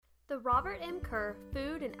The Robert M. Kerr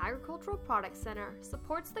Food and Agricultural Products Center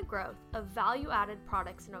supports the growth of value-added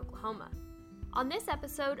products in Oklahoma. On this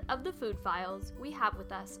episode of the Food Files, we have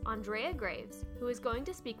with us Andrea Graves, who is going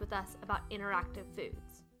to speak with us about interactive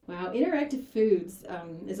foods. Wow, interactive foods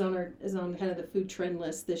is on kind of the food trend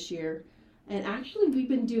list this year. And actually, we've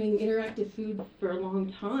been doing interactive food for a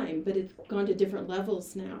long time, but it's gone to different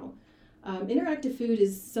levels now. Interactive food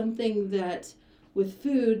is something that, with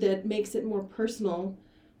food, that makes it more personal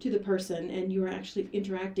to the person, and you're actually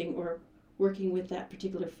interacting or working with that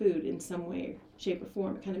particular food in some way, shape, or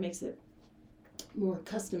form. It kind of makes it more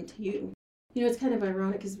custom to you. You know, it's kind of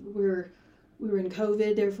ironic because we were in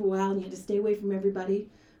COVID there for a while, and you had to stay away from everybody.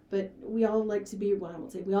 But we all like to be, well, I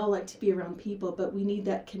won't say we all like to be around people, but we need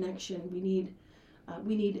that connection. We need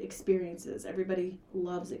experiences. Everybody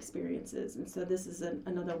loves experiences, and so this is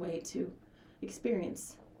another way to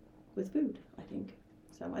experience with food, I think.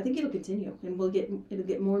 So I think it'll continue, and it'll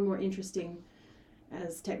get more and more interesting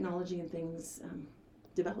as technology and things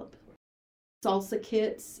develop. Salsa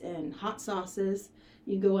kits and hot sauces.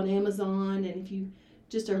 You can go on Amazon, and if you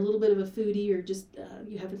just are a little bit of a foodie or just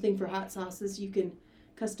you have a thing for hot sauces, you can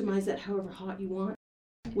customize that however hot you want.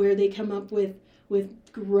 Where they come up with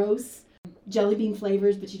gross jelly bean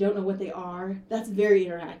flavors, but you don't know what they are. That's very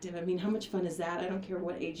interactive. I mean, how much fun is that? I don't care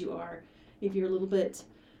what age you are. If you're a little bit,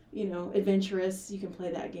 adventurous, you can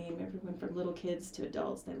play that game. Everyone from little kids to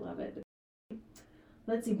adults, they love it.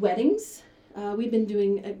 Let's see, weddings. We've been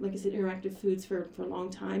doing, like I said, interactive foods for a long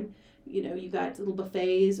time. You got little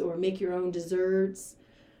buffets or make your own desserts,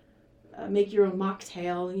 make your own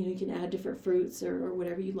mocktail. You can add different fruits or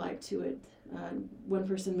whatever you like to it. One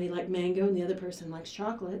person may like mango and the other person likes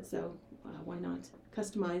chocolate, so why not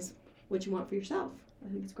customize what you want for yourself? I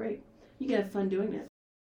think it's great. You can have fun doing it.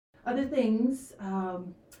 Other things,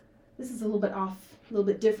 this is a little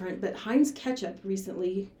bit different, but Heinz Ketchup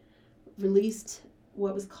recently released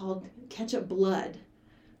what was called Ketchup Blood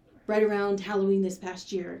right around Halloween this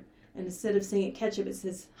past year. And instead of saying it ketchup, it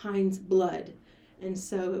says Heinz Blood. And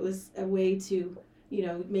so it was a way to,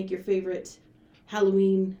 make your favorite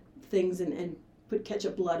Halloween things and put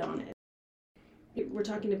ketchup blood on it. We're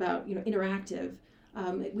talking about, interactive.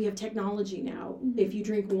 We have technology now. If you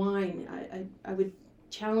drink wine, I would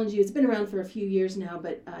challenge you. It's been around for a few years now,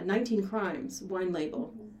 but 19 Crimes wine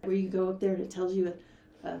label, where you go up there and it tells you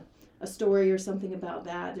a story or something about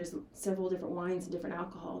that. There's several different wines and different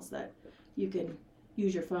alcohols that you can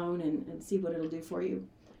use your phone and see what it'll do for you.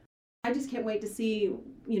 I just can't wait to see,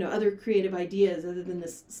 other creative ideas other than the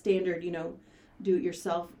standard,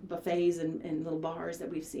 do-it-yourself buffets and little bars that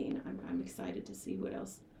we've seen. I'm excited to see what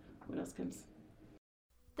else comes.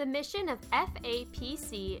 The mission of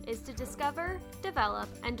FAPC is to discover, develop,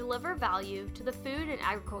 and deliver value to the food and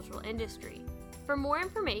agricultural industry. For more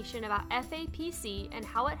information about FAPC and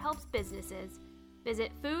how it helps businesses,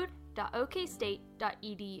 visit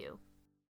food.okstate.edu.